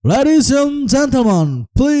Ladies and gentlemen,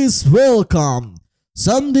 please welcome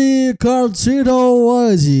Sendy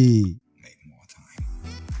Kartsidowagi.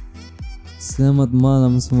 Selamat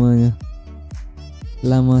malam semuanya.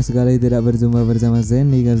 Lama sekali tidak berjumpa bersama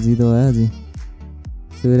Sendy Kartsidowagi.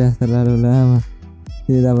 Sudah terlalu lama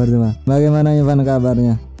tidak berjumpa. Bagaimana Ivan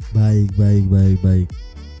kabarnya? Baik.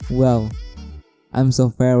 Wow, I'm so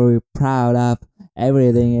very proud of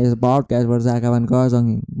everything is podcast percakapan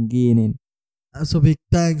kosong gini. So big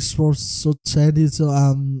thanks for Sendy. So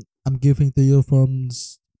I'm giving to you from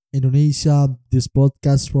Indonesia this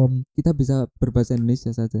podcast from. Kita bisa berbahasa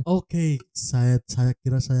Indonesia saja. Oke, saya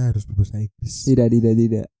kira saya harus berbahasa Inggris. Tidak.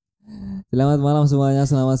 Selamat malam semuanya,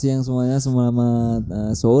 selamat siang semuanya,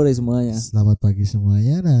 selamat sore semuanya. Selamat pagi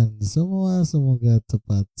semuanya dan semoga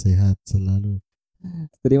cepat sehat selalu.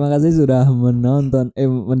 Terima kasih sudah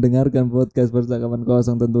mendengarkan podcast percakapan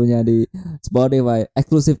kosong tentunya di Spotify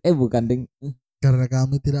eksklusif bukan ding. Karena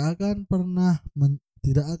kami tidak akan pernah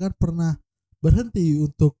berhenti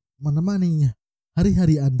untuk menemaninya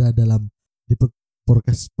hari-hari Anda dalam di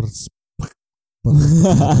podcast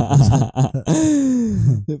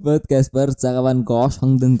podcast percakapan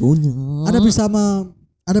kosong tentunya.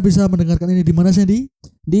 Anda bisa mendengarkan ini di mana sih,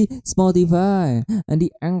 di Spotify, di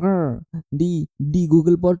Anchor, di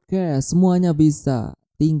Google Podcast, semuanya bisa.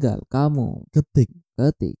 Tinggal kamu ketik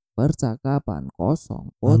percakapan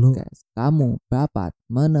kosong podcast. Kamu dapat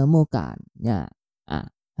menemukannya.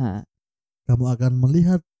 Kamu akan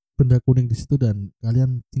melihat benda kuning di situ dan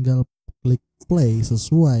kalian tinggal klik play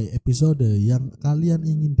sesuai episode yang kalian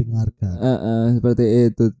ingin dengarkan.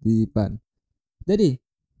 Seperti itu, Ipan. Jadi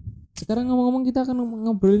sekarang ngomong-ngomong, kita akan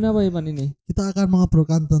ngobrolin apa, Ipan, ini? Kita akan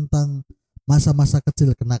mengobrolkan tentang masa-masa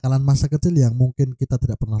kecil, kenakalan masa kecil yang mungkin kita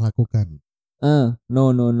tidak pernah lakukan.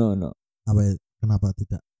 No. Apa ya? Kenapa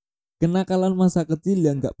tidak? Kenakalan masa kecil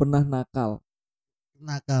yang nggak pernah nakal.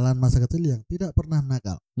 Kenakalan masa kecil yang tidak pernah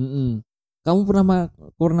nakal. Kamu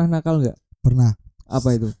pernah nakal nggak? Pernah.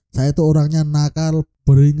 Apa itu? Saya itu orangnya nakal,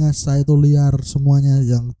 beringas, saya itu liar, semuanya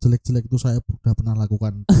yang jelek-jelek itu saya sudah pernah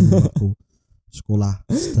lakukan di waktu sekolah.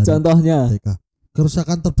 Contohnya? TK.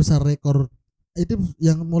 Kerusakan terbesar rekor itu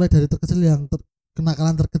yang mulai dari terkecil yang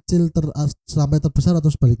kenakalan terkecil sampai terbesar atau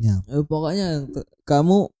sebaliknya. Pokoknya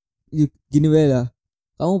kamu gini lah.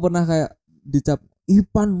 Kamu pernah kayak dicap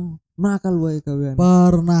Ipan nakal wae kawan.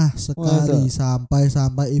 Pernah sekali. Sampai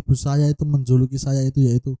ibu saya itu menjuluki saya itu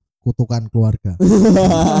yaitu kutukan keluarga.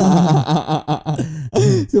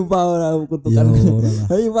 Sumpah orang kutukan.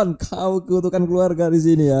 Ipan, kau kutukan keluarga di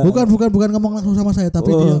sini ya. Bukan ngomong langsung sama saya,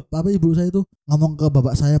 tapi ibu saya itu ngomong ke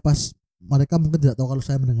bapak saya pas mereka mungkin tidak tahu kalau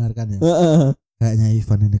saya mendengarkan ya. Kayaknya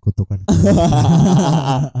Ivan ini kutukan.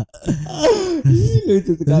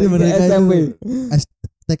 Lucu sekali. Jadi mereka SMP.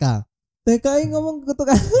 TK ngomong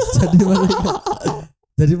kutukan.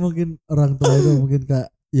 Jadi mungkin orang tua itu mungkin kayak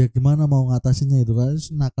ya gimana mau ngatasinya itu kan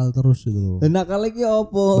nakal terus gitu. Nakal lagi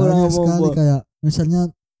opo? Banyak sekali kayak misalnya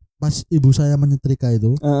pas ibu saya menyetrika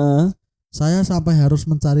itu, saya sampai harus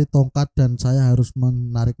mencari tongkat dan saya harus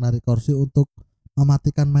menarik-narik kursi untuk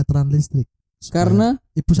mematikan meteran listrik. Karena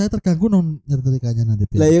ibu saya terganggu nyetrikanya nanti.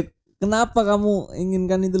 Lah yuk, kenapa kamu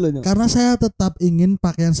inginkan itu loh? Karena saya tetap ingin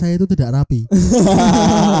pakaian saya itu tidak rapi.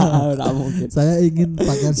 Saya ingin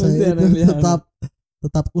pakaian saya itu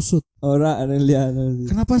tetap kusut.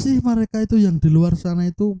 Kenapa sih mereka itu yang di luar sana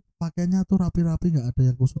itu pakaiannya tuh rapi-rapi, nggak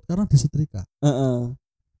ada yang kusut karena disetrika.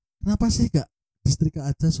 Kenapa sih nggak disetrika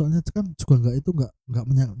aja? Soalnya kan juga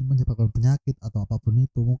nggak menyebabkan penyakit atau apapun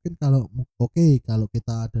itu. Mungkin kalau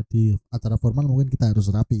kita ada di acara formal mungkin kita harus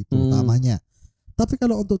rapi itu utamanya. Tapi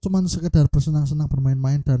kalau untuk cuman sekedar bersenang-senang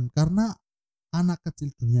bermain-main dan karena anak kecil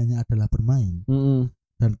dunianya adalah bermain.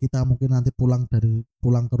 Dan kita mungkin nanti pulang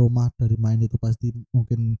ke rumah dari main itu pasti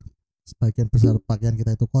mungkin sebagian besar pakaian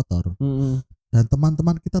kita itu kotor. Dan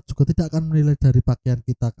teman-teman kita juga tidak akan menilai dari pakaian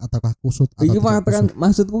kita apakah kusut atau tidak kusut.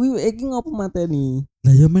 Maksudku iki ngopo mateni?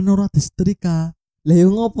 Lah ya men ora disetrika. Lah ya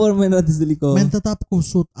ngopo men ora disetrika? Men tetap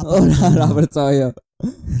kusut apa? Ora percaya.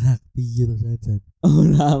 Lah piye to saja.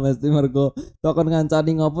 Ora mesti mergo tokon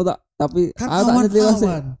ngancani ngopo tak tapi kan awan.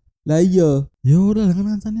 Lah iya. Ya udah lah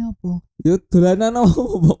ngancani apa? Ya dolanan apa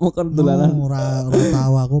makan dolanan. Ora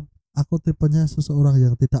tahu aku tipenya seseorang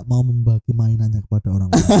yang tidak mau membagi mainannya kepada orang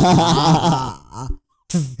lain.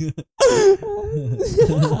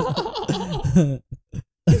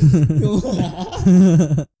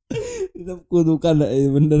 Itu kutukan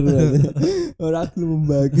bener orang belum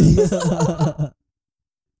membagi.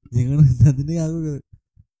 Jangan nanti ini aku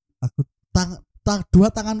dua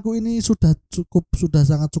tanganku ini sudah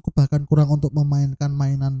sangat cukup bahkan kurang untuk memainkan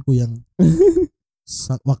mainanku yang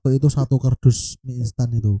waktu itu 1 kardus mie instan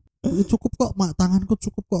itu cukup kok, tanganku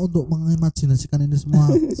cukup kok untuk mengimajinasikan ini semua,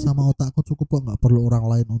 sama otakku cukup kok, nggak perlu orang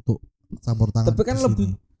lain untuk campur tangan. Tapi kan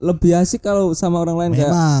lebih asik kalau sama orang lain.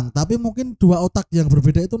 Memang kayak... tapi mungkin 2 otak yang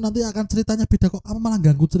berbeda itu nanti akan ceritanya beda kok. Kamu malah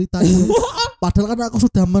ganggu ceritanya. Padahal kan aku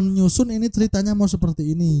sudah menyusun ini ceritanya mau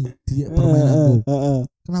seperti ini di permainanku.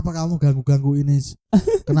 Kenapa kamu ganggu ini?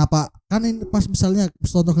 Kenapa? Kan ini pas misalnya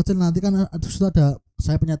contoh kecil nanti kan sudah ada,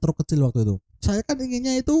 saya punya truk kecil waktu itu. Saya kan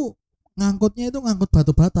inginnya itu ngangkut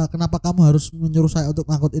batu bata. Kenapa kamu harus menyuruh saya untuk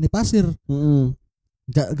ngangkut ini pasir?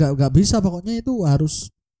 Gak bisa, pokoknya itu harus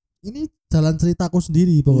ini jalan ceritaku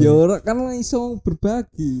sendiri pokoknya. Ya orang kan iso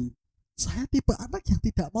berbagi. Saya tipe anak yang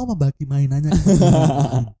tidak mau membagi mainannya.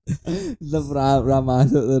 Lebra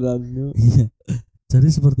masuk terus. Iya. Jadi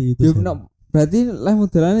seperti itu. Ya, berarti lah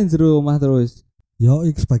modelannya jero omah terus. Yo,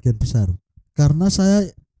 sebagian besar. Karena saya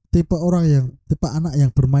tipe anak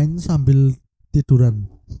yang bermain sambil tiduran.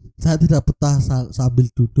 Saya tidak betah sambil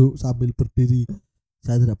duduk, sambil berdiri.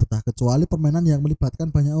 Saya tidak betah, kecuali permainan yang melibatkan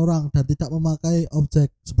banyak orang dan tidak memakai objek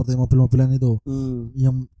seperti mobil-mobilan itu.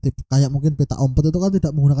 Yang kayak mungkin peta umpet itu kan tidak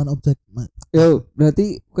menggunakan objek. Yo,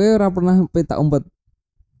 berarti kowe ora pernah peta umpet?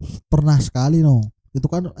 Pernah sekali no. Itu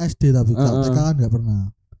kan SD tapi kalau TK kan enggak pernah.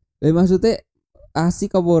 Maksudnya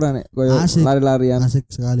asik apa ora nek koyo lari-larian? Asik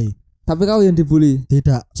sekali. Tapi kau yang dibully?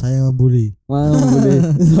 Tidak, saya membuli. Membuli.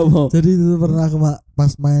 Jadi itu pernah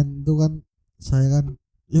pas main itu kan saya kan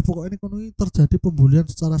ya pokoknya ini terjadi pembulian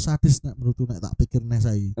secara sadis nek menurutku, nek tak pikir nek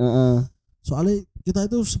saya. Soalnya kita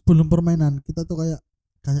itu sebelum permainan kita tuh kayak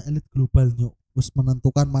elit global nyok, terus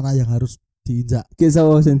menentukan mana yang harus diinjak. Kisah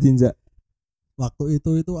sing diinjak. Waktu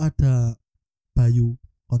itu ada Bayu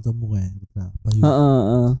kancamu kae, Bayu.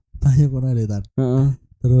 Bayu kono letan.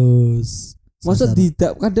 Terus masa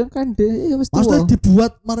tidak kadang kan dia wis tua. Maksudnya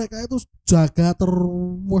dibuat mereka itu jaga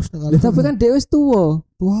terus sekali. Tapi kan dia wis tua.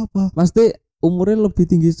 Tua apa? Pasti umurnya lebih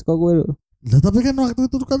tinggi saka kowe lho. Lah tapi kan waktu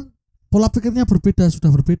itu kan pola pikirnya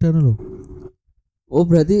sudah berbeda lho. Oh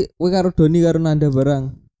berarti kowe karo Doni karo Nanda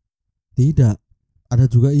barang. Tidak. Ada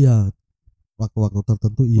juga iya. Waktu-waktu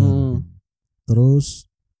tertentu iya. Terus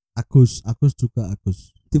Agus juga.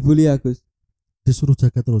 Dibully Agus. Disuruh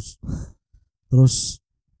jaga terus. Terus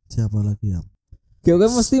siapa lagi ya? Kowe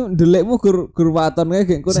mesti ndelikmu gur waton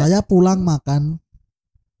kae kowe. Saya pulang makan.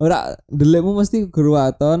 Ora, ndelikmu mesti gur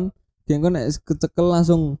waton. Kayak nek kecekel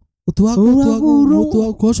langsung aku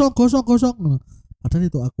gosong. Padahal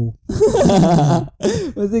itu aku.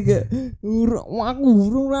 Mesti kayak aku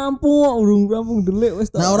urung rampung delik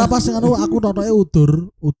wis. Nah, ora pas ngono aku totoke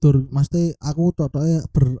udur. Mesti aku totoke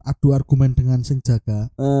beradu argumen dengan sing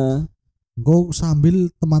jaga. Engko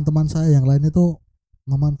sambil teman-teman saya yang lain itu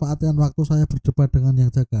memanfaatkan waktu saya berdebat dengan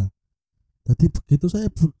yang jaga. Jadi begitu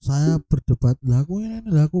saya berdebat, lah aku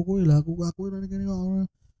ini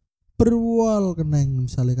berwal keneng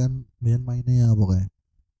misalnya kan main mainnya ya pokoknya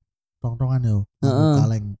tong-tongan ya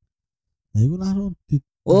kaleng. Nah itu langsung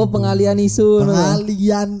pengalian isu. Ngerti.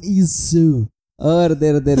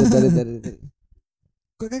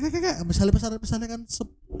 Kayak misalnya kan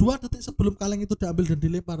 2 detik sebelum kaleng itu diambil dan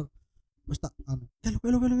dilempar wis tak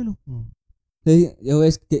kelo. Ya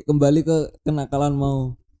wis kembali ke kenakalan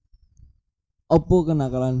mau. Opo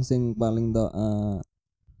kenakalan sing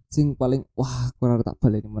paling wah kurang tak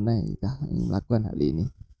balik meneh melakukan hal ini.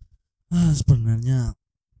 Sebenarnya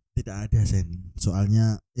tidak ada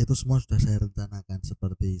soalnya itu semua sudah saya rencanakan,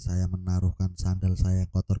 seperti saya menaruhkan sandal saya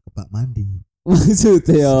kotor ke bak mandi.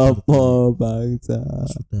 Maksudnya apa bangsa?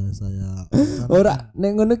 Sudah saya ora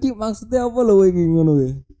nek ngono ki maksudnya apa lho iki ngono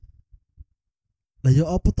ki? Lah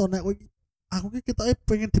ya apa to nek aku kita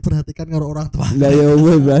pengen diperhatikan karo orang tua. Lah ya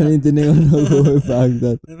wis bane intine ngono kowe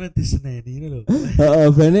bangsat. Memang diseneni lho. Heeh,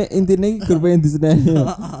 bane intine iki gur pengen diseneni.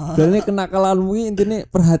 Bane kenakalanmu iki intine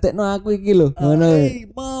perhatekno aku iki lho. Ngono.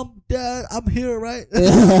 Hey mom, dad, I'm here right.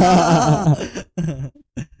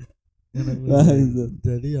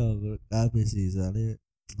 Jadi ya kabeh sih soalnya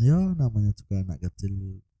ya namanya juga anak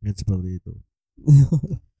kecil seperti itu.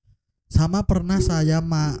 Sama pernah saya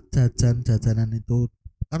jajanan itu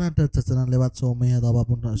kan ada jajanan lewat Some atau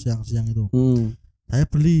apapun siang-siang itu. Saya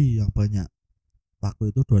beli yang banyak.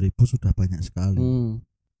 Waktu itu 2000 sudah banyak sekali.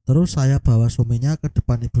 Terus saya bawa somenya ke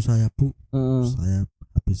depan ibu saya, Bu. Saya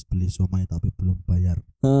habis beli somai tapi belum bayar.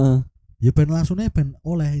 Ya ben langsungnya ben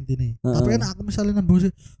oleh intine. Tapi kan aku misalnya nembus,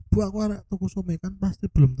 Bu aku arek tuku somai kan pasti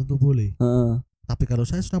belum tentu boleh. Tapi kalau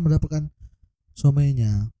saya sudah mendapatkan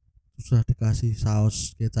somainya, sudah dikasih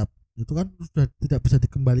saus kecap, itu kan sudah tidak bisa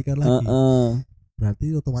dikembalikan lagi.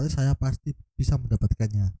 Berarti otomatis saya pasti bisa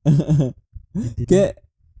mendapatkannya. Kayak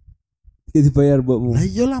dibayar mbokmu. Lah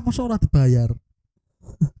iyalah masa ora dibayar.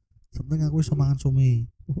 Sepenting aku iso mangan somai.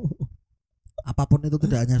 Apapun itu,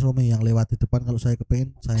 tidak hanya somai yang lewat di depan, kalau saya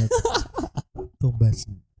kepengen saya tumbas.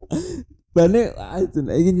 Bane itu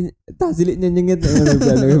iki tak cilik nyenyengit ngono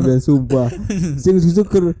bane sumpah. Sing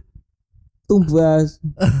syukur tumbas.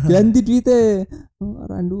 Ganti duite.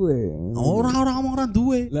 Ora duwe. Ora ngomong ora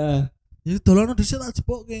duwe. Lah, ya dolono dhisik tak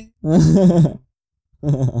jepokke.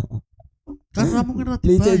 Karena mungkin ora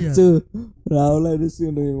dibayar. Licecu. Ora oleh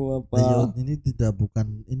dhisik ngono apa. Ya, ini tidak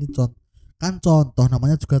bukan ini contoh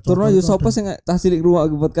namanya juga contoh. Terus yo sapa sing tak cilik ruwak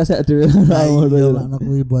podcast dhewe ora ngono. Ya lak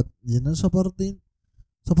kuwi buat jeneng seperti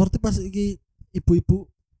pas iki ibu-ibu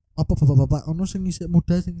apa bapak-bapak ono sing isih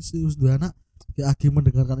muda sing wis duwe anak kayak lagi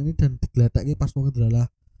mendengarkan ini dan digledeki pas wong adalah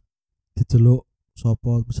dijeluk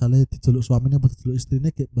sapa misalnya dijeluk suaminya atau dijeluk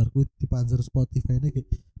istrine kayak bar kuwi dipanjer Spotify ini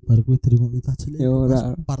kayak bar kuwi dirungok kita cilik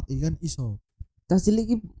part kan iso tas cilik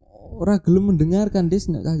iki ora gelem mendengarkan des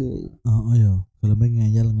nek kasih iya gelem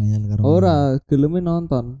ngeyel karo ora gelem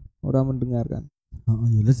nonton ora mendengarkan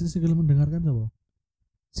iya lha sing gelem mendengarkan sapa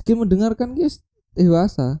sing mendengarkan guys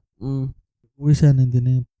dewasa. Wis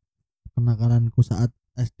intine kenakalanku saat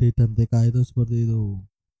SD dan TK itu seperti itu.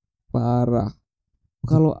 Parah.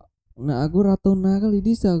 Kalau aku ora tau nakal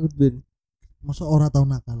iki sakit ben. Masa ora tau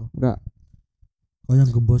nakal? Ora. Kaya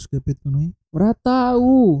gembos kepit ngono iki. Ora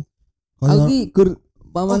tau. Aku gur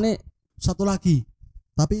pamane satu lagi.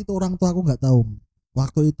 Tapi itu orang tua aku enggak tahu.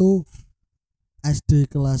 Waktu itu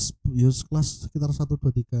SD kelas sekitar 1 2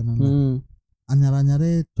 3 nang.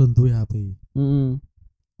 Anyar-anyare don duwe HP.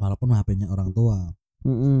 Walaupun HP-nya orang tua.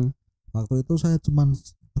 Waktu itu saya cuman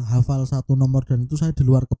hafal 1 nomor dan itu saya di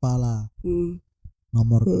luar kepala.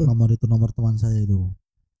 Nomor itu nomor teman saya itu.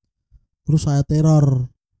 Terus saya teror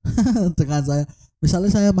dengan saya.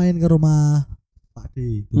 Misalnya saya main ke rumah Pak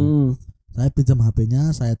D itu. Saya pinjam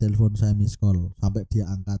HP-nya, saya telepon, saya miss call sampai dia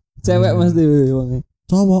angkat. Cewek Mas Dewi wonge.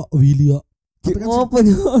 Cowok Willy kok.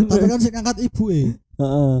 Tapi kan sing angkat ibu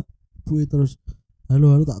Heeh. Ibu terus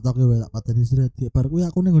halo tak toke wae tak pateni sret bar kuwi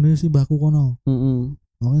aku ning ngene simbahku kono.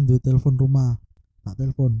 Wong duwe telepon rumah. Tak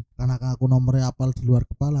telepon karena aku nomornya apal di luar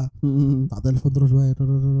kepala. Tak telepon terus wae.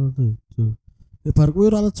 Bar kuwi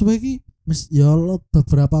ora suwe iki ya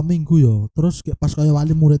beberapa minggu ya. Terus pas kaya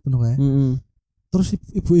wali murid ngono kae. Terus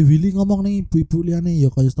ibu Willy ngomong ning ibu-ibu liyane ya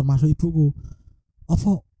kaya termasuk ibuku.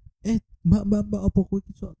 Apa mbak apa kowe iki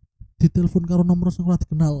sok ditelepon karo nomor sing ora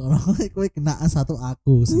dikenal. Kowe kena satu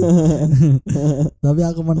aku sih. Tapi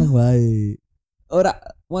aku meneng wae. Ora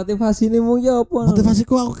motivasinimu ya apa?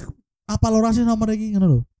 Motivasiku aku apal ora sih nomor iki ngono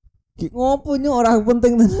lho. Ki ngopo nyo ora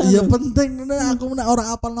penting tenan. Iya penting tenan aku nek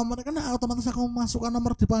ora apal nomor kan otomatis aku masukkan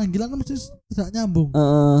nomor di panggilan kan mesti tidak nyambung.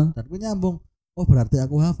 Dan ku nyambung. Oh berarti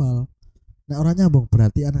aku hafal. Nek ora nyambung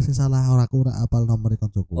berarti ana sing salah aku ora apal nomor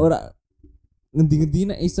koncoku. Ora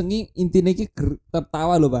ngendi-ngendi nek isengi intine iki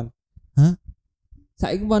tertawa lho, Pan. Hah?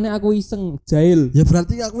 Saiki pane aku iseng, jahil. Ya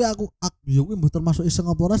berarti aku ya kuwi mbuh termasuk iseng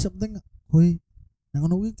apa ora sing penting kowe nek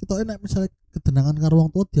ngono kuwi ketoke nek misale kedenangan karo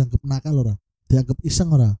wong tuwa dianggap nakal ora? Dianggap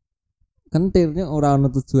iseng ora? Kentirnya ora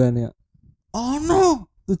ono tujuane.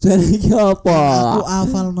 Ono. Tujuane iki apa? Aku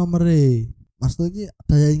hafal nomere. Maksud iki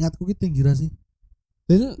daya ingatku ki tinggi ra sih?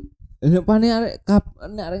 Nek pane arek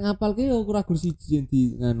ngapalke ya ora gur siji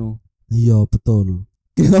di nganu. Iya, betul.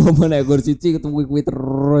 Kenapa nek gur siji ketemu kuwi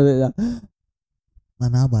terus ya.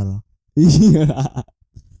 Mana hafal? Iya.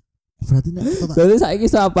 Berarti nek berarti saiki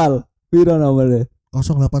hafal. Piro nomere?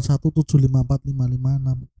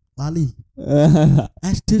 0817545556. Lali.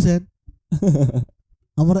 SD sen.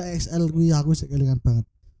 Nomor XL kuwi aku sik kelingan banget.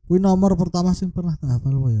 Kuwi nomor pertama sing pernah tak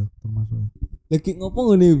hafal wae ya termasuk. Lagi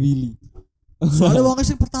ngopo ngene Willy? Soalnya wong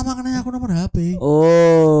sing pertama kena aku nomor HP.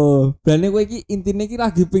 Oh, berarti kowe iki intine iki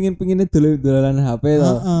lagi pengin-pengine dolan HP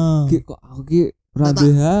to. Ki kok aku ki ora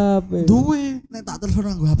duwe HP. Duwe, nek tak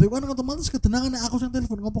telepon nganggo HP kan otomatis kedenangan nek aku sing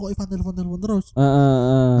telepon ngopo kok Ivan telepon terus.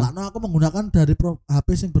 Lah aku menggunakan dari HP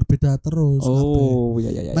sing berbeda terus. Oh,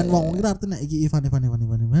 iya. Men wong kira artinya iki Ivan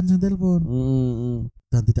sing telepon.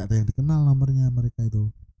 Dan tidak ada yang dikenal nomornya mereka itu.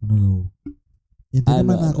 Ngono lho. Intinya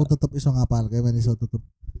mana aku tetep iso ngapal kayak men iso tetep.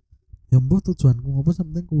 Ya mbuh tujuanku ngopo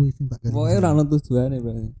penting kuwi sing tak kene. Pokoke ora ono tujuane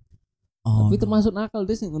berarti. Tapi termasuk nakal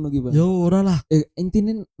des sing ngono ki, Bang. Yo ora lah.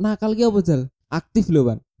 Intine nakal ki apa, Jal? Aktif lho,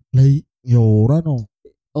 Bang. Lah yo ora no.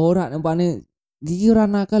 Ora nempane iki ora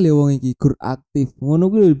nakal ya wong iki, gur aktif.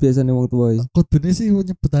 Ngono kuwi lho biasane wong tuwa iki. Kudune sih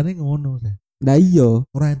nyebutane ngono sih. Lah iya,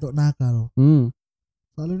 ora entuk nakal.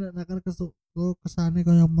 Soalnya nek nakal kesane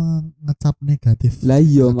kaya mengecap negatif. Lah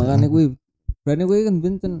iya, makane kuwi berarti kowe kan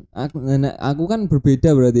bencen aku kan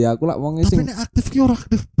berbeda berarti aku lak wong sing tapi nek aktif ki ora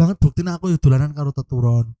aktif banget buktine aku yo dolanan karo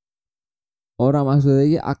teturon. Ora maksudnya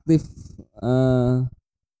iki aktif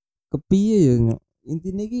kepiye ya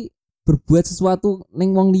intine iki berbuat sesuatu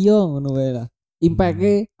ning wong liya ngono wae lah.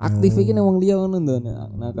 Impake aktif iki ning wong liya ngono to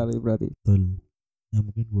nakal berarti. Betul. Ya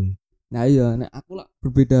mungkin gue. Nah iya nek aku lah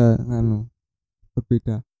berbeda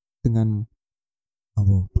denganmu.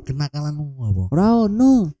 Apa? Kenakalanmu apa? Ora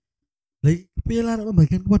ono. Lagi piye lah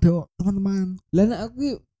membagikan kepada teman-teman. Lah nek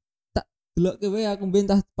aku tak delokke wae aku mben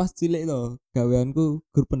pas cilik to, gaweanku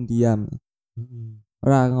gur pendiam.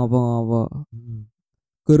 Ora ngopo-ngopo.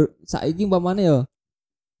 Gur saiki umpamane ya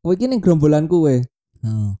kowe iki ning gerombolanku kowe.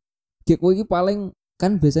 Heeh. Kayak kowe iki paling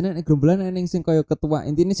kan biasanya nek gerombolan ning sing kaya ketua,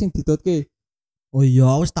 intine sing ditutke. Oh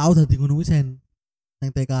iya, wis tau dadi ngono kuwi sen.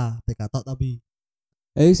 Nang TK tok tapi.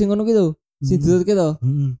 Sing ngono ki to, sing ditutke to.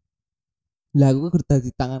 Heeh. Lah aku gur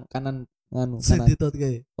dadi tangan kanan nganu Sing kanan.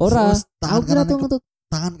 ditutke. Ora, aku kira tuh ngetut.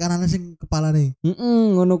 Tangan kanannya sing kepalane.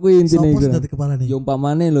 Ngono kuwi intine iku. Sopo dadi kepalane? Ya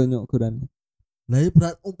umpamane lho nyuk gurane. Lah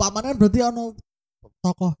iya umpamane berarti ono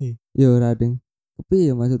tokoh e. Ya ora ding.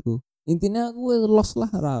 Kepiye ya maksudku? Intinya aku los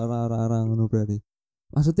lah ora ngono berarti.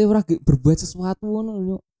 Maksudnya ora berbuat sesuatu ngono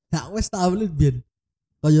nyuk. Nah wis tak beli biyen.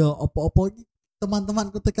 Kaya opo-opo iki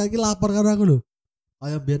teman-temanku TK iki lapor karo aku lho.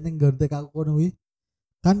 Kaya biyen ning nggon TK aku kono kuwi.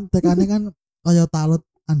 Kan TK-ne kan kaya talut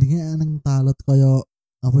andinge nang talut kaya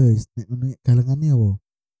apa ya nek ngono galengane apa?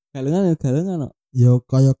 Galengan kok. Ya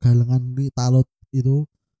kaya galengan di talut itu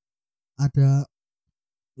ada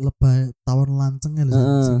lebay tawon lanceng ya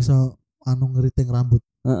sing iso anu ngeriting rambut.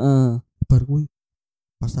 Heeh. Bar kuwi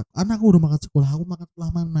pas anakku udah makan sekolah, aku makan sekolah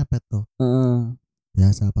mepet to.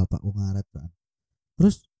 Biasa bapakku ngaret kan.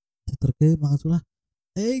 Terus diterke makan sekolah.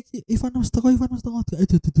 Ivan mas toko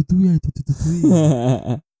itu ditutui.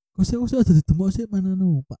 Kok sih ada ditemu sih mana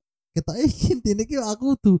nu Pak. Kita intine ki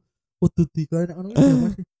aku tuh udah di kaya ngono iki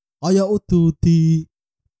Mas. Kaya udah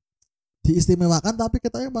diistimewakan tapi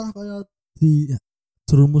kita malah kaya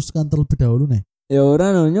dijerumuskan terlebih dahulu nih. Ya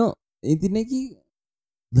ora nyuk, intine ki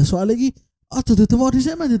lah soal iki aja ditemu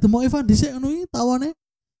dhisik men ditemu Ivan dhisik ngono iki tawane.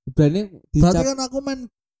 Berarti kan aku main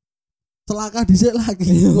celaka dhisik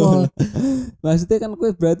lagi. Maksudnya kan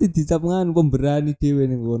kowe berarti dicap ngan pemberani dhewe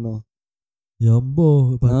ning kono. Ya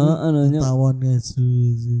mboh, baru tawon guys.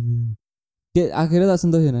 Kayak akhirnya tak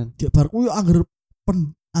sentuh ya nan. Kayak bar kuwi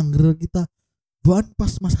angger kita bukan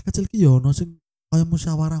pas masa kecil ki yo ono sing kaya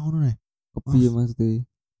musyawarah ngono nih. Kepiye maksudnya?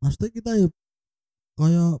 Maksudnya kita ya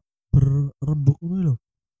kaya berembuk ngono lho.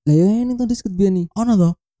 Lah ya ini tuh disket biyen nih. Ono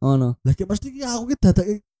to? Ono. Lah ki pasti ki aku ki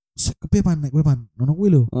dadake kepiye pan ngono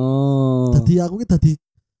kuwi lho. Oh. Dadi aku ki dadi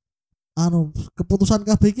anu keputusan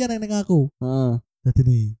kabeh ki ning aku. Heeh. Dadi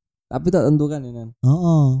nih. Tapi tak tentukan ya nan.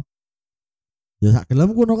 Heeh. Ya sak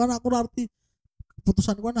gelem kono kan aku ngerti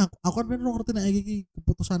keputusanku kan aku kan ben ngerti nek iki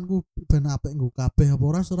keputusanku ben apik nggo kabeh apa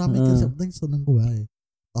ora ora mikir sing penting senengku wae.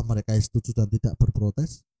 Toh mereka setuju dan tidak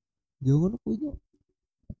berprotes. Ya ngono kuwi yo.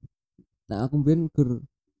 Nah aku ben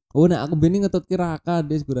aku ben ngetutke Raka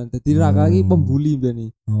des guran. Dadi Raka iki pembuli ben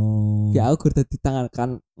iki. Oh. Kayak aku gur dadi tangan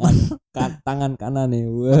kanane.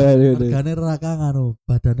 Waduh. Regane Raka nganu,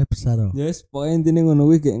 badannya besar loh. Yes, pokoknya intine ngono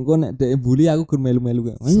kuwi gek engko nek dhek bully aku gur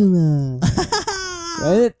melu-melu kok.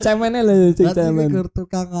 Cemene lho sing cemen. Gur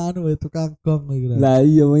tukang anu tukang gong iki. Lah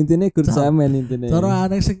iya intine gur cemen intine. Cara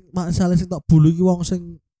aneh sing masalah sing tak bully iki wong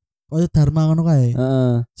sing kaya Dharma ngono kae.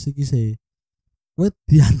 Heeh. Sikise. Kowe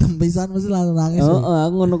diantem pisan mesti langsung nangis. Heeh,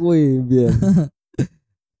 aku ngono kuwi biyen.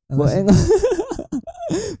 Pokoke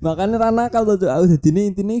makane ra nakal to aku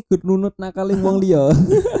dadine intine gur nunut nakaling wong liya.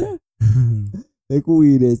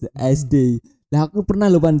 Kuwi des SD. Lah aku pernah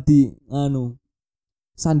lho pan di anu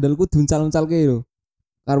sandalku diuncal-uncalke lho.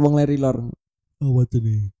 Karo wong leri lor. Oh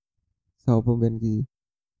wajane. Sopo ben ki?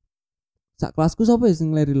 Sak kelasku sapa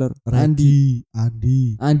sing leri lor? Andi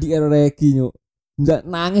karo Regi nyuk. Enggak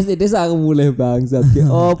nangis des aku mulai bangsat.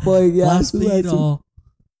 Opo iki kelas piro?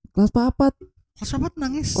 Kelas 4. Kelas 4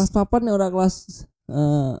 nangis. Kelas 4 nek ora kelas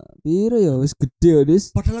piro ya wis gede ya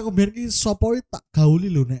dis. Padahal aku biar ki sopo tak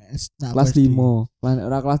gauli lho nek kelas 5. Lah nek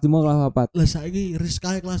ora kelas 5 kelas 4. Lah saiki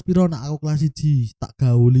Rizka kelas piro nek aku kelas 1 tak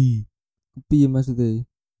gauli. Kepiye maksudnya?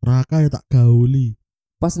 Raka ya tak gauli.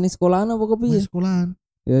 Pas ning sekolahan apa kepiye? Sekolahan.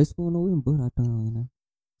 Ya wis ngono kuwi mbah radang.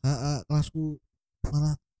 Kelasku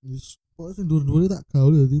malah wis kok sing dhuwur-dhuwur tak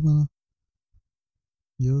gauli dadi malah.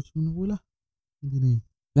 Ya wis ngono kuwi lah. Intine.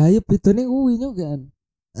 Lah ya bedane kuwi nyuk kan.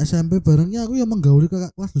 SMP barengnya aku ya menggauli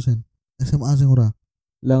kakak kelas dosen. SMA sing ora.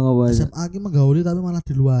 Lah ngopo aja? SMA ki menggauli tapi malah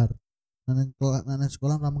di luar. Nang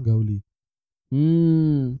sekolah ora menggauli.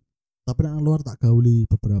 Tapi nang luar tak gauli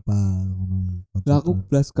beberapa ngono. Lah aku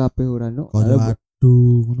blas kabeh ora no.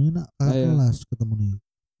 Waduh, ngono nak kakak kelas ketemu nih.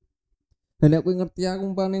 Dan aku ngerti aku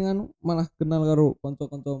umpane malah kenal karo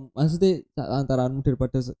kanca-kanca. Maksudnya antaramu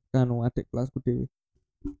daripada kanu adik kelasku dhewe.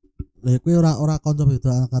 Lah kowe ora kanca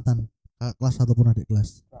beda angkatan, kakak kelas ataupun adik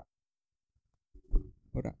kelas.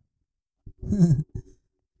 Ora.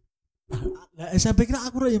 Lah SMP kira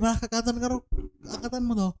aku ya malah kakatan karo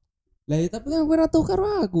angkatanmu to. Lah tapi kan kowe ora tau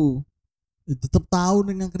karo aku. Tetep tahu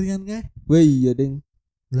ning angkringan kae. Wah iya ding.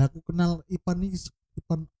 Lah aku kenal Ipan iki,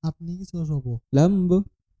 Ipan Adni iki sapa? Lah mbah.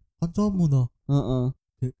 Kancamu to? Heeh.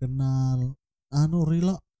 Gek kenal anu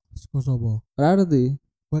Rila sapa? Ora ngerti.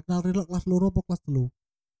 Kowe kenal Rila kelas 2 apa kelas 3?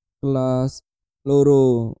 Kelas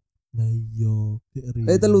loro. Lah iya, gek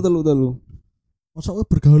Rila. Telu. Masa kowe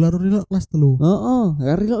bergaul karo Rila kelas 3? Heeh,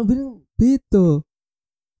 karo lho ben beda.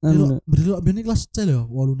 Rila ben kelas C lho,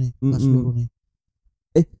 8 kelas 2 ne.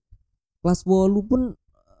 Kelas 8 pun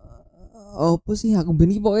apa sih aku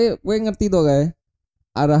ben iki pokoke kowe ngerti to kae.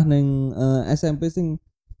 Arah ning SMP sing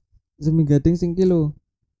semi gading sing ki lho.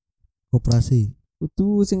 Koperasi.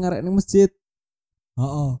 Kudu sing arek ning masjid.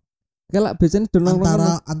 Heeh. Kelak biasanya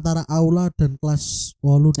antara aula dan kelas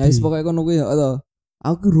 8. Ya wis pokoke kono kuwi ya to.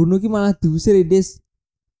 Aku rono ki malah diusir Des.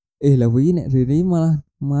 Lah kuwi nek rene malah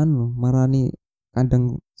marani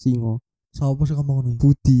kandang singa. Sapa sing ngomong ngono?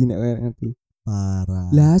 Budi nek kowe ngerti.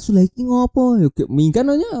 Parah. Lah asu lha iki ngopo? Yo gek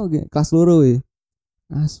mingkan nya kelas 2 e.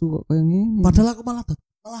 Asu kok koyo ngene. Padahal aku malah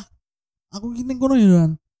aku iki ning kono ya,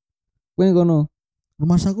 kan. Kowe ning kono.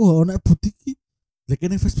 Rumah saku ono Budi ki. Lek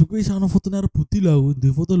ning Facebook iso ono fotone arep Budi lah,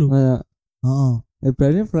 ndek foto lho. Heeh.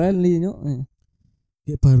 Berarti friendly nyok.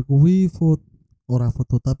 Kayak bar kuwi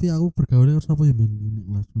foto tapi aku bergaul karo sapa ya men ning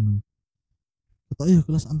kelas ngono. Ketok ya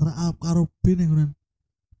kelas antara A karo B ning ngono.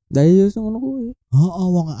 Lah iya sing ngono kuwi. Heeh,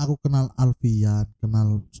 wong aku kenal Alfian,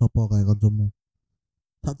 kenal sapa kae kancamu.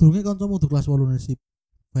 Sadurunge kancamu tuh kelas 8 si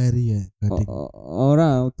Ferry ya, gading.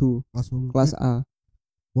 Ora tuh. Kelas A.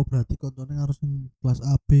 Oh berarti koncone harus ning kelas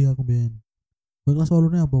AB aku ben. Kowe kelas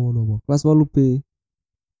 8 apa 8? Kelas 8B.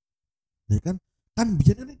 Ya kan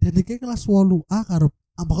biyen kan dene kelas 8A karo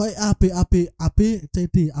pokoke AB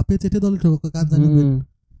CD to do ke kancane ben.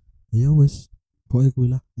 Ya wis, pokoke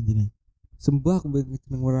kuwi lah intine. Sembah aku ben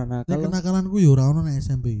jeneng ora nakal. Nek kenakalanku ya ora ono nang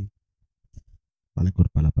SMP. Paling kur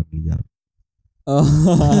balapan liar. Oh.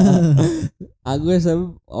 Aku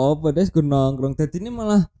SMP apa Des gur nongkrong. Dadi ini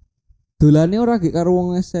malah dolane ora gek karo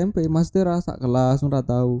wong SMP, mesti ora sak kelas ora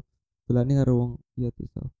tau. Dolane karo wong iya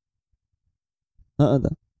iso. Heeh ta.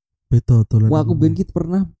 Beda dolan. Wah aku ben ki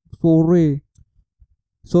pernah sore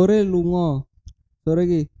lunga. Sore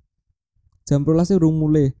ki jam 12 urung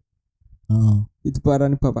mulai. Heeh. Itu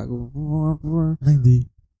parani bapakku. Nang ndi?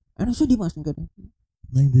 Ana sudi Mas kene.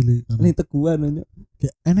 Nang ndi le? Ning Teguhan nyok.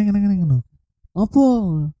 Kayak eneng ngono. Apa?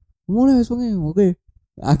 Mulai wis wengi. Oke.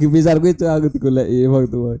 Aki besar gue itu aku digoleki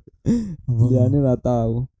waktu wae. Liyane ora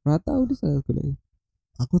tau. Ora tau di saya goleki.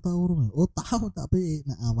 Aku tau urung. Oh tau tapi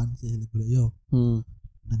nek awan sih golek yo.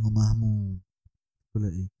 Nang omahmu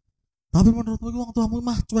goleki. Tapi menurutmu iki wong tuamu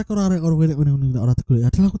mah cuek ora arek ora ngene ora digoleki.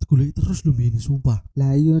 Adalah aku digoleki terus lho mbiyene sumpah.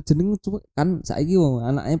 Lah iya jeneng cuek kan saiki wong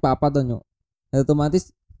anake papa to nyok.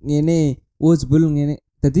 Otomatis ngene, jebul ngene.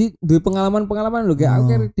 Jadi duwe pengalaman lho kayak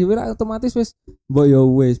aku dhewe otomatis wis mbok yo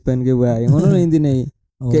wis ben ke wae. Ngono lho intine.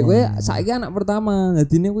 Kayak kowe saiki anak pertama,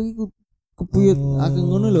 dadine kowe iku kepuyut akeh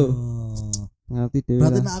ngono lho. Ngerti dhewe.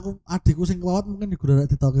 Berarti nek aku adikku sing kuat mungkin juga ora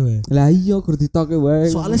ditoke wae. Lah iya gur ditoke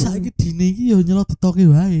wae. Soale saiki dine iki yo nyelot ditoke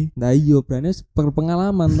wae. Lah iya berane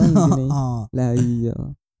pengalaman to intine. Lah iya.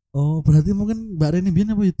 Oh, berarti mungkin Mbak Reni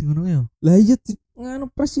biyen apa ya di ngono ya? Lah iya nganu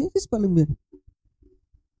presis paling biyen.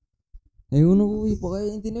 Ngono kuwi pokoke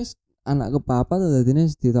intine anak ke papa to dadine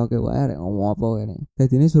ditoke wae arek ngomong apa kene.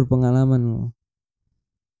 Dadine sur pengalaman.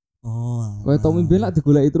 Oh. Kowe Tommy ben lak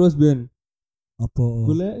digoleki terus ben. Apa?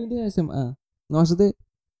 Goleki ini SMA. Maksudnya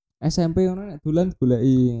SMP ngono nek dolan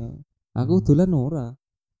digoleki. Aku dolan ora.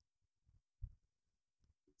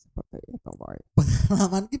 Seperti itu wae.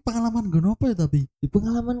 Pengalaman ngono apa ya tapi? Di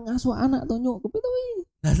pengalaman ngasuh anak to nyok. Kepi to iki?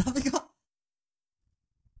 Lah tapi kok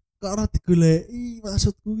ora digoleki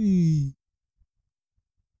maksudku iki.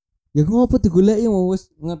 Ya ngopo digoleki mau wis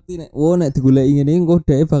ngerti nek nek digoleki ngene engko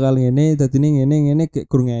dhek bakal ngene dadine ngene gek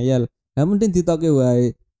gur ngeyel. Lah mending ditoke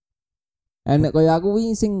wae. Nek kaya aku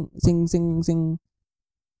wi sing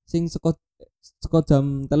saka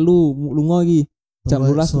jam 3 lunga iki. Jam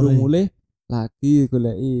 12 durung mulai lagi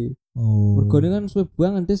goleki. Oh. Mergone kan suwe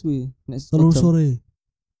banget Des wi. Nek 3 sore.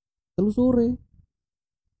 3 sore.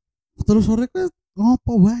 3 sore kok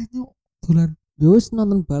ngopo wae nyok dolan. Ya wis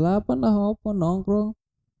nonton balapan lah apa nongkrong.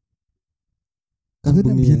 Tapi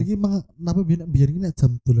nek biyen iki napa biyen iki nek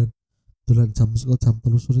jam dolan jam saka jam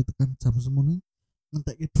 3 sore tekan jam semono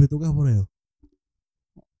ngentekke duit akeh apa ya?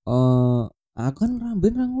 Aku kan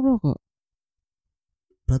ramben ra ngono kok.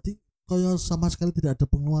 Berarti kaya sama sekali tidak ada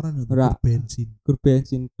pengeluaran ya gur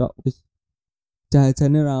bensin tok wis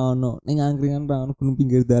jajane ra ono ning angkringan ra ono gunung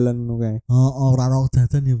pinggir dalan ngono kae. Ora ono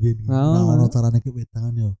jajan ya biyen. Ora ono carane ki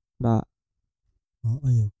wetangan ya. Nggak.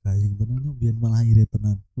 Ya gayeng tenan yo biyen malah ire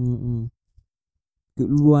tenan.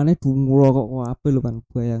 Luane dungo kok apa lho kan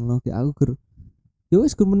bayangno ki aku gur. Ya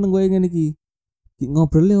wis gur meneng koyo ngene iki. Ki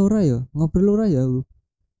ngobrol ora ya?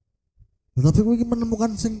 Tapi kowe iki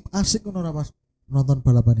menemukan sing asik ngono ora pas nonton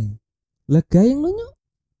balapan iki. Lah gayeng lho nyok.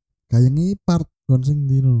 Gayeng iki part gon sing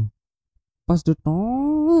ndi no. Pas det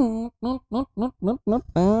Ning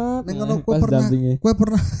ngono kowe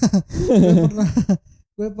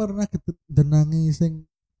pernah denangi sing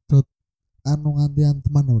dot anu ngantian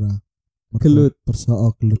teman ora? Gelut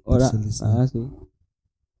gelut ora sih.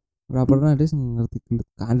 Ora pernah des ngerti gelut.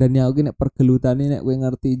 Kandhane aku ki nek pergelutane nek kowe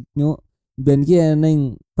ngerti nyuk ben ki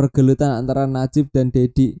eneng pergelutan antara Najib dan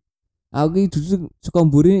Dedi. Aku ki justru suka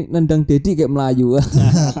mburi nendang Dedi kayak Melayu.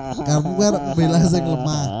 Kamu kan membela sing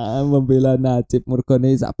lemah. Membela Najib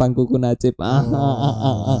mergone sak bangkuku Najib.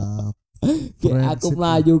 Kayak aku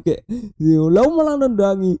Melayu kayak lo malah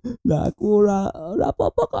nendangi. Lah aku ora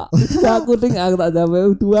apa-apa kok. Aku ting aku tak sampe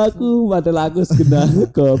duaku padahal aku segenah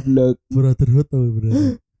goblok. Brotherhood to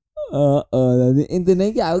brother. Dadi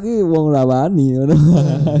intine iki aku ki wong rawani ngono.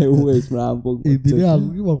 Wis rampung. Intine aku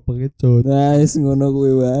ki wong pengecut. Nah, wis ngono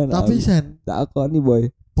kuwi wae. Tapi sen tak akoni boy.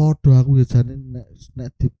 Padha aku ya jane nek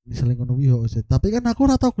misale ngono kuwi yo. Tapi kan aku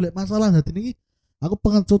ora tau golek masalah dadi niki aku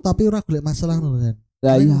pengecut tapi ora golek masalah ngono sen.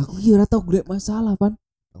 Lah iya aku ki ora tau golek masalah, Pan.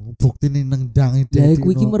 Buktine nendang ide. Lah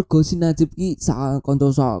kuwi ki mergo si Najib ki sak kanca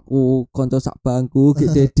sak bangku ki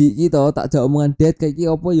Dedi ki to tak jak omongan Det kayak iki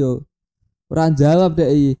apa yo. Ora jawab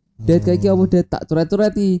dek iki. Det kayak iki apa Det tak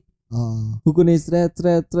coret-coreti. Bukune sret.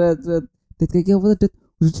 Det kayak iki apa Det?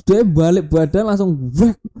 Dia balik badan langsung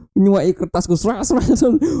wek nyuwaki kertasku langsung.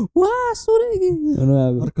 Wah, sore iki. Ngono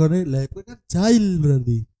aku. Mergone lha kowe kan jahil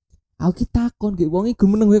berarti. Aku ki takon ki wong iki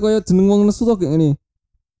meneng kowe kaya jeneng wong nesu to kayak ngene.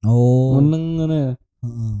 Meneng ngono ya.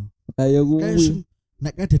 Heeh. Kaya kuwi.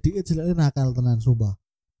 Nek kae Dedike jeleke nakal tenan sumpah.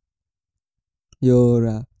 Yo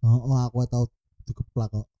ora. Aku tau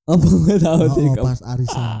dikeplak kok. Apa kowe tau dikeplak?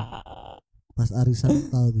 Pas arisan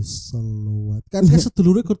tau diseluat. Kan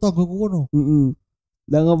sedulure gur tanggoku ngono.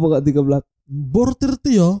 Lah ngopo kok dikeplak? Mbur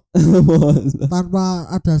tirti yo. Tanpa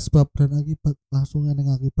ada sebab dan akibat langsung eneng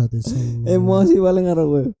akibate seluat. Emosi paling karo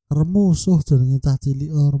kowe. Remusuh jenenge cah cilik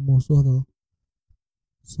remusuh to.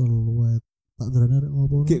 Seluat. Tak derane arek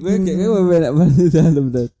ngopo. Gek kowe benek banget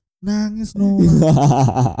dalem dat. Nangis no.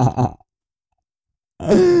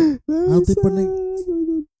 Nanti pening.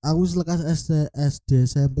 Aku selekas SD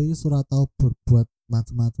SMP iki ora tau berbuat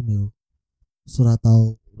macam-macam yo. Ora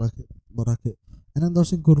tau ora enak tau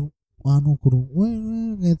sing gur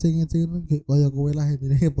ngece-ngece kayak kaya kowe lah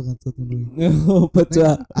intine pengecut ngono.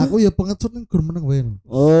 Betul. Aku ya pengecut ning gur meneng wae.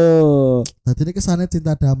 Dadi ini kesane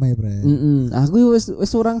cinta damai, Bre. Aku wis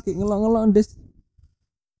orang kayak ngelok-ngelok ndes.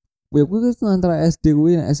 Kowe kuwi antara SD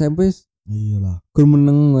kuwi nek SMP iyalah. Gur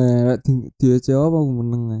meneng wae diece apa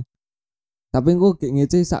meneng wae. Tapi engko gek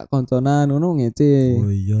ngece sak konconan ngono ngece.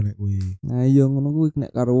 Oh iya nek kuwi. Nah iya ngono kuwi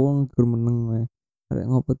nek karo wong gur meneng wae. Arek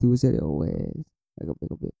ngopo diusir ya wes.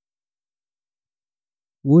 Kepe.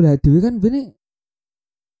 Lah dhewe kan bene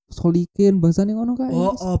solikin bangsane ngono kae.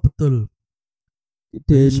 Betul.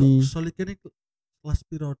 Deni solikin kelas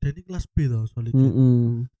piro? Deni kelas B to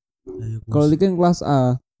solikin. Kalau likin kelas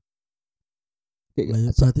A.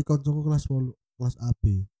 Kayak berarti koncoku kelas 8, kelas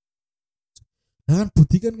AB. Lah kan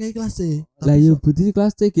Budi kan kayak kelas C. Lah yo Budi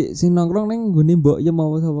kelas C gek sing nongkrong ning nggone Mbok Yem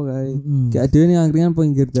apa sapa kae. Gek dhewe ning angkringan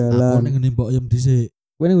pinggir dalan. Aku ning nggone Mbok Yem dhisik.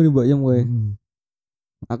 Kowe ning nggone Mbok Yem kowe.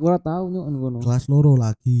 Aku ora tau nyuk ngono. Kelas loro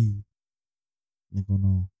lagi. Ning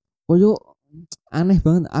kono. Koyo aneh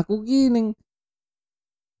banget. Aku ki ning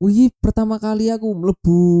pertama kali aku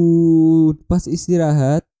mlebu pas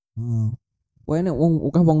istirahat. Kowe nek wong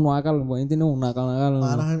akeh wong nakal, intine wong nakal-nakal.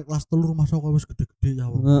 Parah kelas 3 masa kok wis gede-gede ya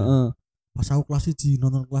wong. Pas aku kelas 1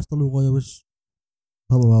 nonton kelas 3 koyo wis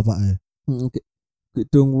bapak-bapak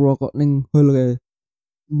Gedung rokok ning hall kae.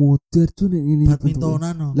 Modern tuh nek ngene.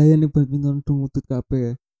 Badmintonan no. Lah yen badminton dong mutut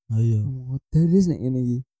kabeh. Iya. Modern wis nek ngene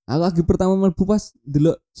iki. Aku lagi pertama mlebu pas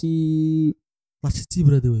delok si kelas 1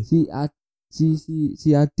 berarti wis.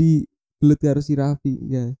 Si Adi gelut karo si Raffi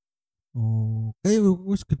ya. Kayak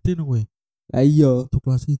wis gede no kowe. Lah iya, untuk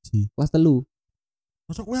kelas 1. Kelas 3.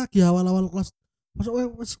 Masuk kowe lagi awal-awal kelas. Masuk kowe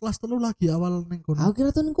wis kelas 3 lagi awal ning kono. Aku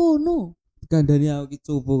kira ning kono. Kandhani aku ki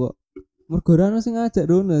cupu kok. Mergo ora ono sing ngajak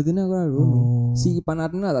Rono, dadi aku ora Rono. Si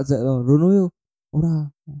Panatna tak ajak Rono yo. Ora.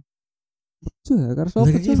 Bejo ya karo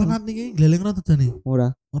sapa. Iki Panat niki gleleng ora to jane?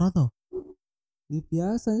 Ora to.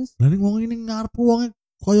 biasa sih. Lah ning wong ini ngarepku wonge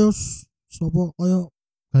kaya sapa kaya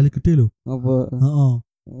gali gede lho. Apa? Heeh.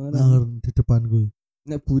 Nang di depan kuwi.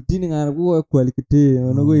 Nek Budi ning ngarepku kaya gali gede,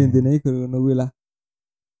 ngono kuwi intine iku ngono kuwi lah.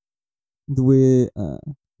 Duwe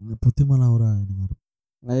Budi malah ora ning ngarep.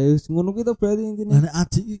 Lah wis ngono ki to berarti intine. Lah nek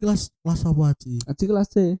Aji iki kelas apa Aji? Aji kelas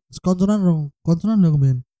C. Konconan lho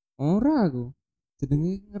kemben. Ora aku.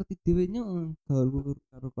 Jenenge ngerti dhewe nyok gaulku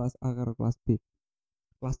karo kelas A karo kelas B.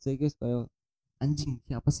 Kelas C guys kaya anjing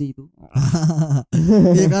siapa sih itu?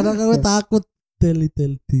 Ya karena kowe takut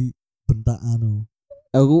tel-tel di bentak anu.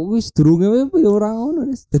 Aku wis durunge wae ya ora ngono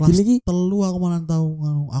wis. Dadi niki telu aku malah tau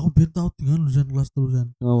anu. Aku biyen tau dengan lulusan kelas 3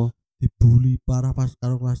 sen. Oh. Dibully parah pas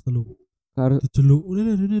karo kelas 3. Karo dijeluk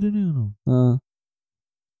rene ngono. Heeh.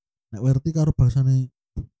 Nek ngerti karo bangsane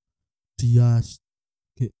Dias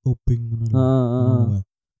kayak tobing ngono lho. Heeh.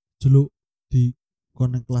 Jeluk di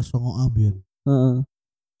konek kelas 9 ambian. Heeh.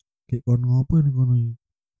 Kayak kon ngopo ning kono iki.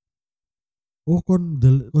 Oh kon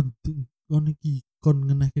iki kon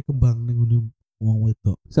ngenehke kembang ning ngene wong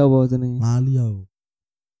wedok. Sapa jenenge? Lali aku.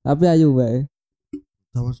 Tapi ayu wae.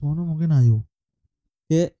 Sama semono mungkin ayu.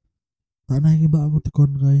 Kayak tanah iki mbak aku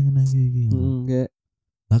dikon kae ngenehke iki. Kayak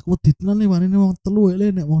aku ditenan nih wani wong telu wae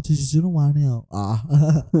nek wong siji wani aku.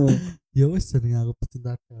 Ya wis jenenge aku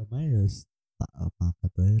pecinta damai ya tak apa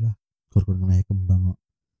wae lah. Kon ngenehke kembang kok.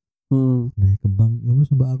 Nek kembang ya wis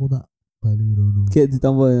mbak aku tak bali rono. Kayak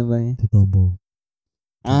ditompo ya mbaknya. Ditompo.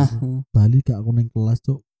 Bali gak aku ning kelas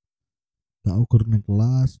cuk. Gak ukur ning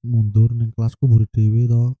kelas, mundur ning kelasku murid dhewe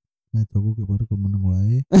to. Medaku ki baru meneng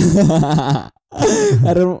wae.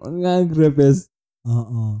 Arep ngagrebes.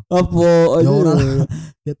 Heeh. Apa ya ora.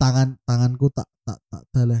 Ya tanganku tak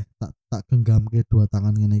deleh tak genggamke dua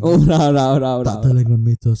tangan ngene iki. Ora. Tak deleh nggon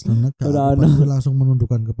meja slenek gak langsung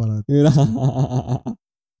menundukkan kepala.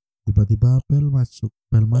 Tiba-tiba bel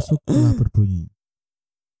masuk telah berbunyi.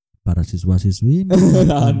 Para siswa-siswi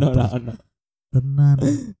ora. Tenan.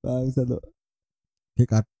 Bangsa to.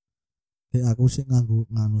 Kayak aku sih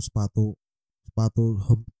nganu sepatu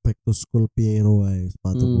back to school Piero ae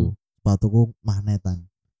sepatuku magnetan.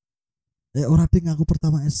 Ora ding aku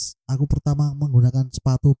pertama menggunakan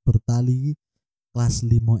sepatu bertali kelas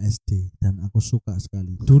 5 SD dan aku suka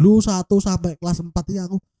sekali. Dulu 1 sampai kelas 4 ini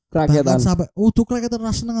aku kraketan sampai tuh kraketan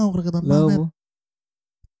seneng aku kraketan magnet.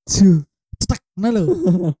 Cetek nah lho.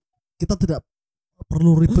 Kita tidak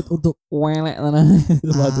perlu ribet untuk welek tenan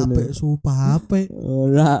sepatune. Apik sumpah apik.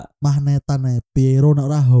 Ora magnetan ae Piero nek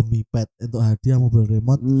ora homipad untuk hadiah mobil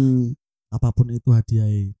remote. Apapun itu hadiah.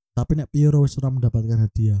 Tapi nek Piero wis ora mendapatkan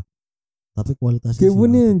hadiah. Tapi kualitasnya sih.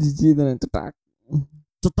 Kebune jiji tenan cetak.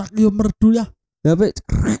 Cetak yo merdu ya. Apik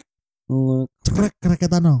cekrek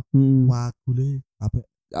kreketan no. Wah gule apik.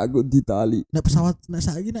 Aku ditali. Nek pesawat nek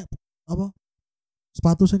saiki nek apa?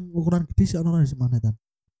 Sepatu sing ukuran gede sih ono sing magnetan.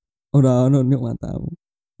 Ora ono nek matamu.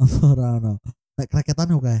 Ora ono. Nek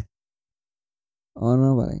kreketan oke.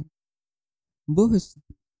 Ono paling. Bos,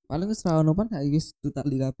 paling wis ra ono pan saiki wis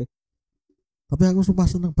ditali kabeh. Tapi aku sumpah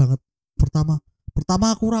seneng banget. Pertama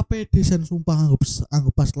aku ora pede sen sumpah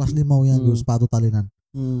anggap pas kelas 5 yang nggo sepatu talinan.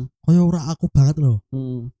 Kaya ora aku banget loh.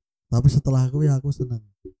 Tapi setelah aku seneng.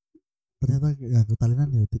 Ternyata yang talinan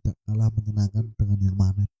ya tidak kalah menyenangkan dengan yang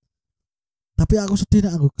magnet. Tapi aku sedih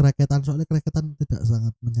nek aku kreketan soalnya kreketan tidak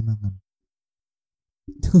sangat menyenangkan.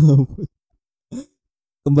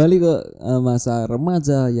 Kembali ke masa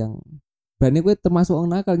remaja yang berani gue termasuk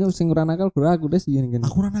orang nakal nyo sing ora nakal gue aku deh sih gini.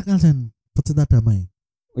 Aku ora nakal sen, pecinta damai.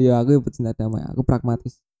 Oh iya aku pecinta damai, aku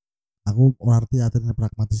pragmatis. Aku ora arti artinya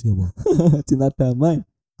pragmatis ya, Bang. Cinta damai.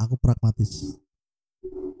 Aku pragmatis.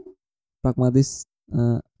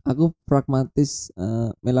 Aku pragmatis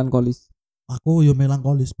melankolis. Aku yo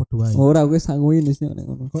melankolis padha wae. Ora kowe sanguinis nek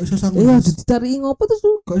ngono. Kok iso sanguinis? Dicari ngopo terus?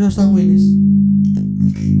 Kok iso sanguinis?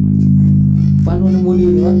 Panu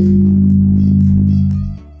muni Pak.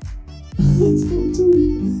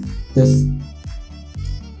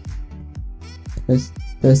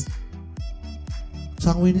 Tes.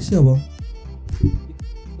 Sanguinis ya, Bang.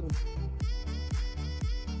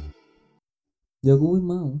 Ya kuwi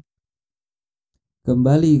mau.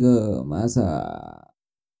 Kembali ke masa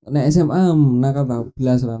nek SMA nakal tak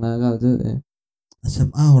blas ora nakal tuh.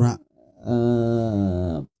 SMA ora.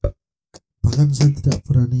 Bahkan saya tidak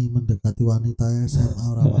berani mendekati wanita ya. SMA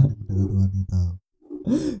ora wani mendekati wanita.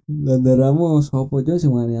 Landaramu sapa aja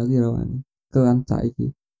sing wani aku ora wani. Kelan saiki.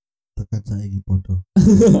 Tekan saiki podo.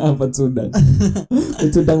 Apa cundang?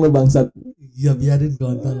 Cundang lo bangsat. Iya biarin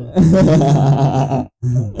kontol.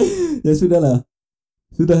 Ya sudahlah.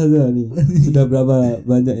 Sudah nih. Sudah berapa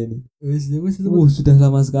banyak ini? Wis sudah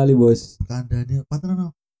lama sekali, Bos. Kandane paten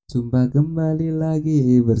ono. Jumpa kembali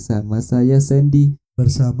lagi bersama saya Sendy.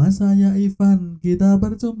 Bersama saya Ivan, kita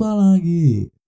berjumpa lagi.